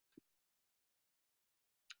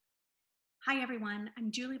Hi, everyone. I'm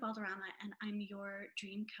Julie Balderrama, and I'm your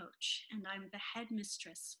dream coach, and I'm the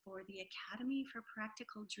headmistress for the Academy for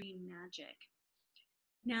Practical Dream Magic.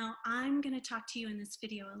 Now, I'm going to talk to you in this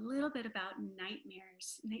video a little bit about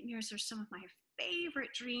nightmares. Nightmares are some of my favorite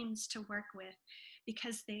dreams to work with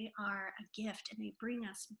because they are a gift and they bring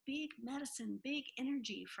us big medicine, big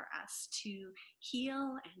energy for us to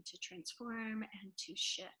heal and to transform and to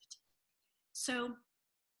shift. So,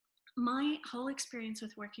 my whole experience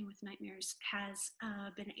with working with nightmares has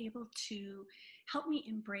been able to help me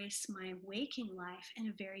embrace my waking life in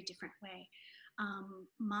a very different way.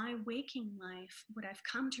 My waking life, what I've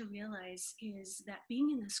come to realize is that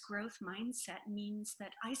being in this growth mindset means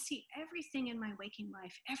that I see everything in my waking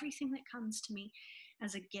life, everything that comes to me,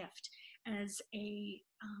 as a gift, as a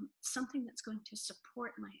something that's going to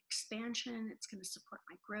support my expansion. It's going to support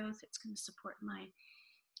my growth. It's going to support my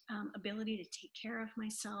ability to take care of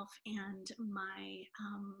myself and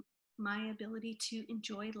my ability to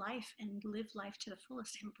enjoy life and live life to the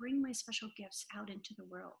fullest and bring my special gifts out into the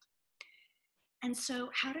world. And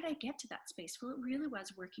so how did I get to that space? Well, it really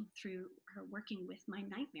was working with my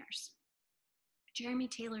nightmares. Jeremy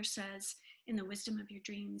Taylor says in The Wisdom of Your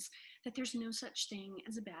Dreams that there's no such thing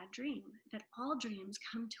as a bad dream, that all dreams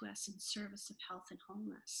come to us in service of health and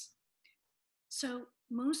wholeness. So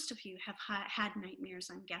most of you have had nightmares,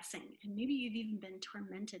 I'm guessing, and maybe you've even been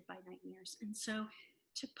tormented by nightmares. And so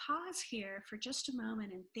to pause here for just a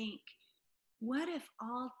moment and think, what if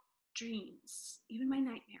all dreams, even my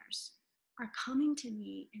nightmares, are coming to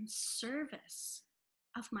me in service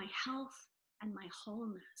of my health and my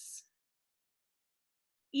wholeness?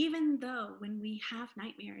 Even though when we have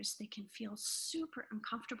nightmares, they can feel super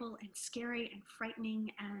uncomfortable and scary and frightening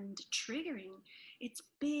and triggering, it's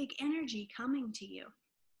big energy coming to you.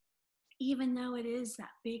 Even though it is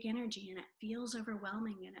that big energy and it feels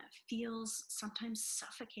overwhelming and it feels sometimes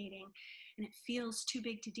suffocating and it feels too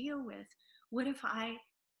big to deal with, what if I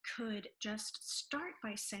could just start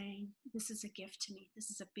by saying, this is a gift to me. This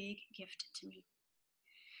is a big gift to me.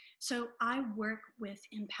 So I work with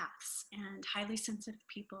empaths and highly sensitive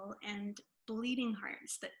people and bleeding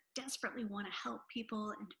hearts that desperately want to help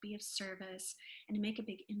people and to be of service and to make a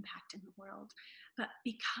big impact in the world. But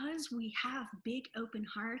because we have big open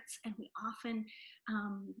hearts and we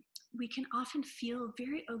can often feel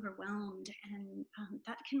very overwhelmed, and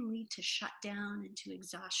that can lead to shutdown and to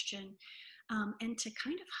exhaustion and to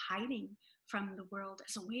kind of hiding from the world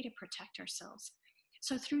as a way to protect ourselves.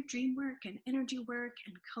 So through dream work and energy work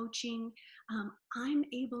and coaching, I'm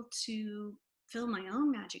able to fill my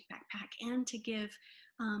own magic backpack and to give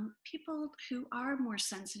people who are more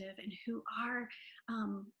sensitive and who are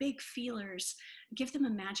big feelers, give them a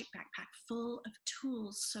magic backpack full of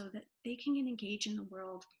tools so that they can engage in the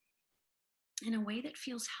world in a way that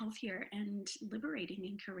feels healthier and liberating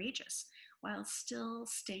and courageous, while still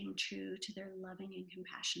staying true to their loving and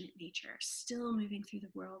compassionate nature, still moving through the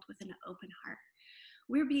world with an open heart.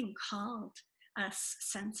 We're being called, us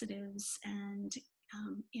sensitives and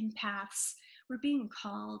empaths, we're being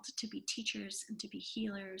called to be teachers and to be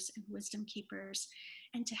healers and wisdom keepers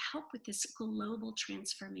and to help with this global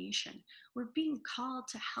transformation. We're being called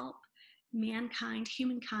to help mankind,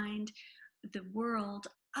 humankind, the world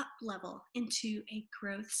up level into a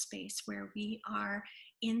growth space where we are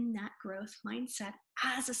in that growth mindset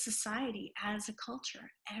as a society, as a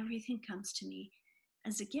culture. Everything comes to me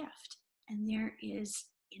as a gift. And there is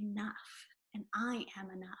enough, and I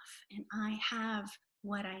am enough, and I have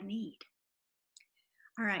what I need.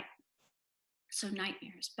 All right, so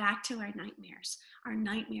nightmares, back to our nightmares. Our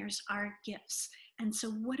nightmares are gifts. And so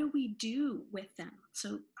what do we do with them?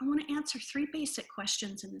 So I want to answer 3 basic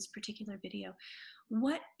questions in this particular video.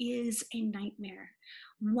 What is a nightmare?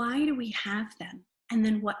 Why do we have them? And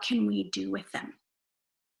then what can we do with them?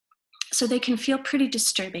 So they can feel pretty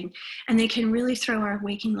disturbing, and they can really throw our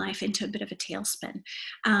waking life into a bit of a tailspin.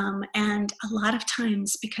 And a lot of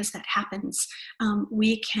times, because that happens,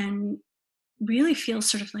 we can really feel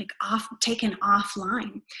sort of like taken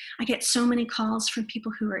offline. I get so many calls from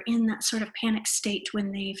people who are in that sort of panic state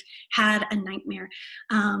when they've had a nightmare.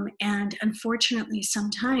 And unfortunately,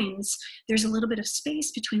 sometimes there's a little bit of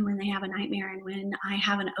space between when they have a nightmare and when I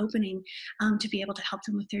have an opening to be able to help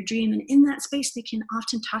them with their dream. And in that space, they can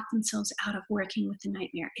often talk themselves out of working with the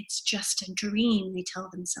nightmare. It's just a dream, they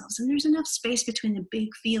tell themselves. And there's enough space between the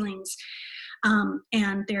big feelings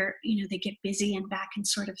and they get busy and back in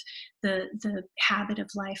sort of the habit of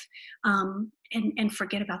life and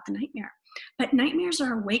forget about the nightmare. But nightmares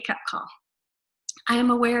are a wake-up call. I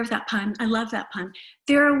am aware of that pun. I love that pun.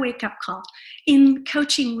 They're a wake-up call. In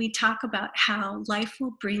coaching, we talk about how life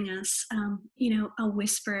will bring us, a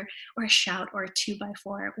whisper or a shout or a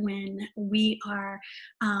 2x4 when we are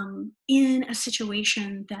in a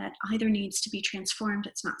situation that either needs to be transformed,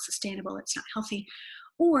 it's not sustainable, it's not healthy,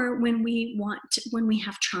 or when we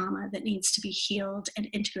have trauma that needs to be healed and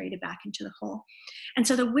integrated back into the whole. And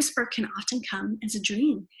so the whisper can often come as a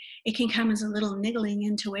dream. It can come as a little niggling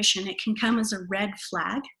intuition. It can come as a red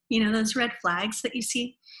flag, those red flags that you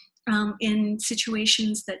see in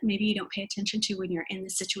situations that maybe you don't pay attention to when you're in the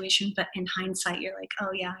situation, but in hindsight, you're like,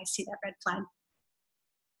 oh yeah, I see that red flag.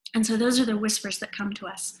 And so those are the whispers that come to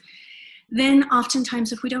us. Then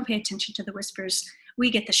oftentimes, if we don't pay attention to the whispers, we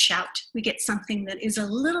get the shout. We get something that is a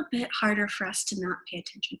little bit harder for us to not pay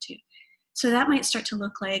attention to. So that might start to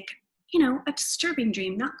look like, a disturbing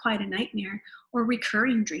dream, not quite a nightmare, or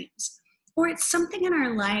recurring dreams. Or it's something in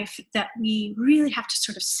our life that we really have to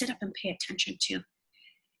sort of sit up and pay attention to.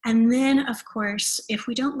 And then, of course, if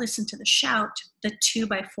we don't listen to the shout, the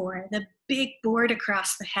 2x4, the big board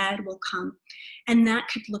across the head will come. And that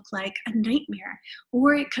could look like a nightmare,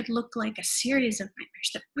 or it could look like a series of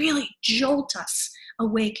nightmares that really jolt us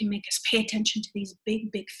awake and make us pay attention to these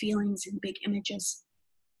big, big feelings and big images.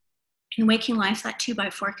 In waking life, that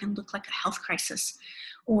 2x4 can look like a health crisis,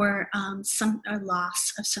 or a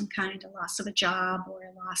loss of some kind, a loss of a job, or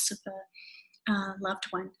a loss of a loved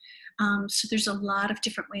one. So there's a lot of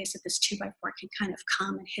different ways that this 2x4 can kind of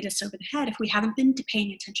come and hit us over the head if we haven't been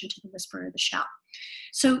paying attention to the whisper or the shout.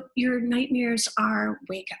 So your nightmares are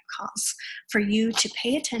wake-up calls for you to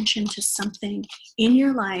pay attention to something in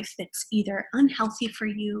your life that's either unhealthy for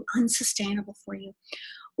you, unsustainable for you,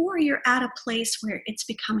 or you're at a place where it's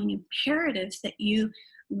becoming imperative that you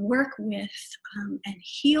work with and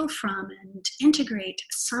heal from and integrate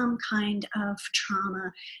some kind of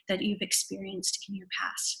trauma that you've experienced in your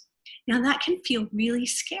past. Now that can feel really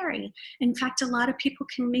scary. In fact, a lot of people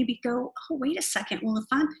can maybe go, oh, wait a second. Well,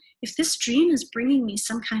 if this dream is bringing me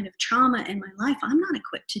some kind of trauma in my life, I'm not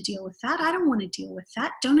equipped to deal with that. I don't want to deal with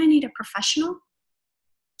that. Don't I need a professional?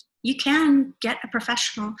 You can get a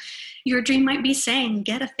professional. Your dream might be saying,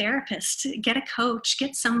 get a therapist, get a coach,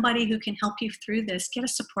 get somebody who can help you through this, get a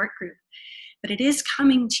support group. But it is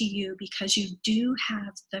coming to you because you do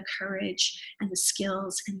have the courage and the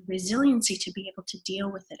skills and the resiliency to be able to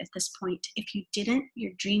deal with it at this point. If you didn't,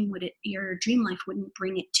 your dream life wouldn't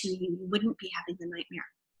bring it to you. You wouldn't be having the nightmare.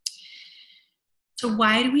 So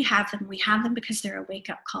why do we have them? We have them because they're a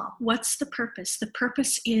wake-up call. What's the purpose? The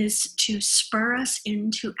purpose is to spur us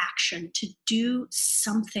into action, to do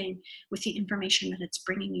something with the information that it's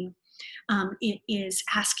bringing you. It is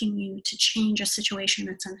asking you to change a situation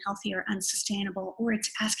that's unhealthy or unsustainable, or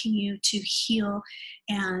it's asking you to heal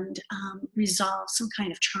and resolve some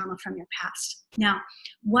kind of trauma from your past. Now,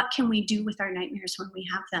 what can we do with our nightmares when we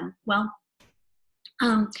have them? Well,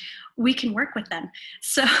 we can work with them.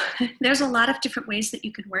 So there's a lot of different ways that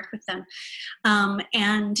you can work with them.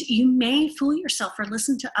 And you may fool yourself or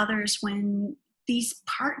listen to others when these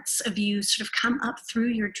parts of you sort of come up through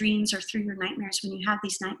your dreams or through your nightmares when you have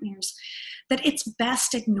these nightmares, that it's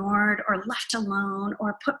best ignored or left alone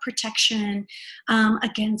or put protection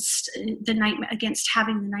against the nightmare, against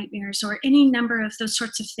having the nightmares, or any number of those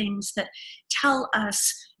sorts of things that tell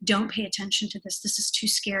us, don't pay attention to this. This is too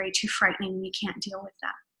scary, too frightening. We can't deal with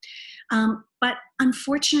that. But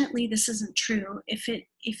unfortunately, this isn't true. If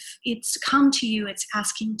it's come to you, it's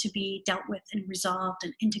asking to be dealt with and resolved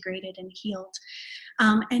and integrated and healed.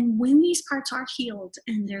 And when these parts are healed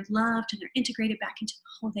and they're loved and they're integrated back into the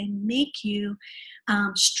whole, they make you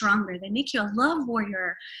stronger. They make you a love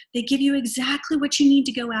warrior. They give you exactly what you need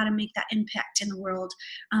to go out and make that impact in the world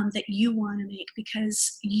that you want to make,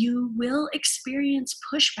 because you will experience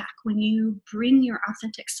pushback when you bring your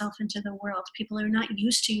authentic self into the world. People are not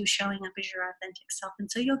used to you showing up as your authentic self,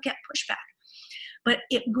 and so you'll get pushback. But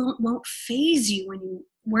it won't faze you when you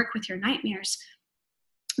work with your nightmares,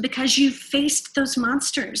 because you've faced those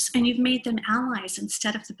monsters and you've made them allies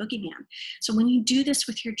instead of the boogeyman. So when you do this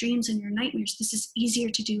with your dreams and your nightmares, this is easier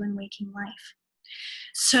to do in waking life.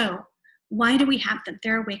 So why do we have them?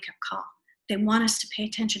 They're a wake-up call. They want us to pay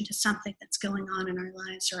attention to something that's going on in our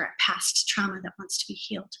lives, or a past trauma that wants to be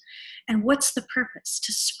healed. And what's the purpose?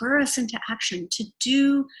 To spur us into action, to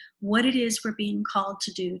do what it is we're being called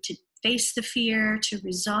to do, to face the fear, to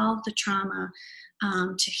resolve the trauma,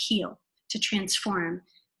 to heal, to transform.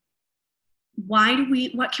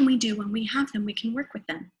 What can we do when we have them? We can work with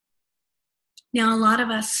them. Now, a lot of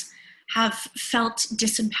us have felt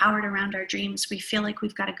disempowered around our dreams. We feel like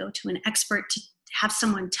we've got to go to an expert to have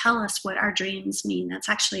someone tell us what our dreams mean. That's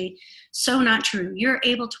actually so not true. You're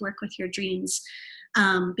able to work with your dreams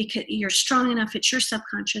because you're strong enough. It's your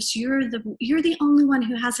subconscious. You're the only one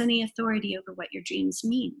who has any authority over what your dreams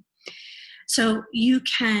mean. So you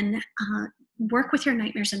can work with your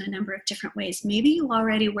nightmares in a number of different ways. Maybe you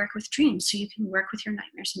already work with dreams, so you can work with your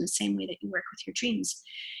nightmares in the same way that you work with your dreams.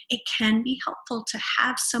 It can be helpful to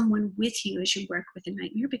have someone with you as you work with a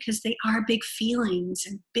nightmare, because they are big feelings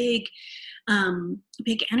and big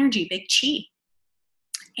energy, big chi.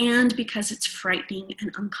 And because it's frightening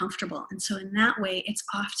and uncomfortable. And so in that way, it's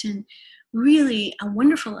often really a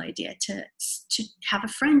wonderful idea to have a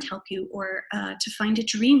friend help you, or to find a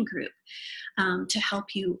dream group to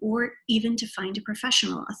help you, or even to find a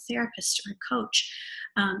professional, a therapist or a coach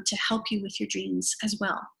to help you with your dreams as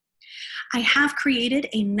well. I have created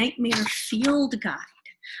a nightmare field guide,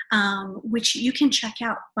 which you can check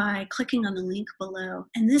out by clicking on the link below.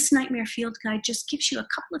 And this nightmare field guide just gives you a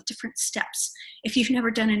couple of different steps, if you've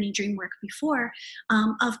never done any dream work before,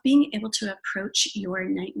 of being able to approach your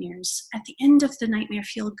nightmares. At the end of the nightmare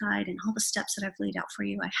field guide and all the steps that I've laid out for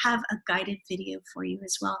you, I have a guided video for you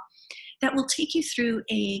as well that will take you through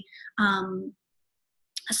a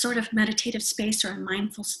sort of meditative space, or a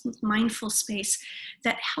mindful space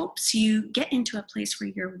that helps you get into a place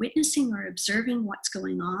where you're witnessing or observing what's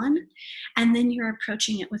going on, and then you're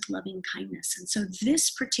approaching it with loving kindness. And so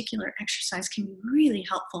this particular exercise can be really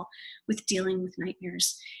helpful with dealing with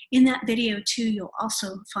nightmares. In that video too, you'll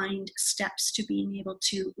also find steps to being able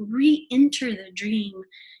to re-enter the dream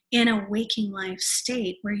in a waking life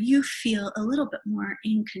state, where you feel a little bit more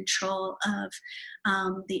in control of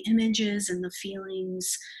the images and the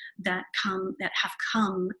feelings that have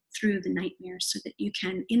come through the nightmare, so that you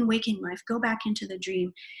can, in waking life, go back into the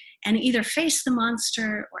dream and either face the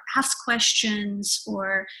monster, or ask questions,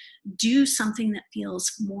 or do something that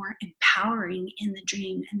feels more empowering in the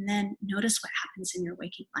dream, and then notice what happens in your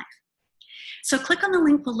waking life. So click on the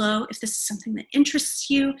link below if this is something that interests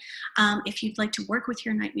you, if you'd like to work with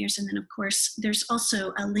your nightmares. And then, of course, there's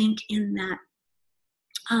also a link in that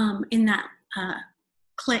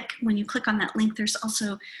click. When you click on that link, there's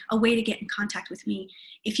also a way to get in contact with me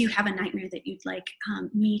if you have a nightmare that you'd like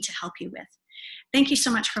me to help you with. Thank you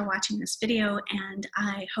so much for watching this video, and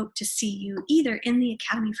I hope to see you either in the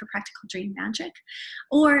Academy for Practical Dream Magic,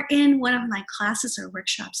 or in one of my classes or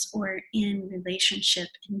workshops, or in relationship,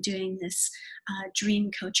 in doing this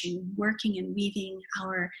dream coaching, working and weaving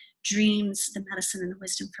our dreams, the medicine and the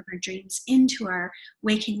wisdom from our dreams, into our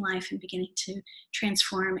waking life, and beginning to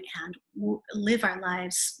transform and live our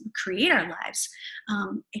lives, create our lives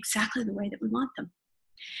exactly the way that we want them.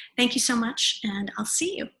 Thank you so much, and I'll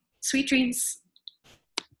see you. Sweet dreams.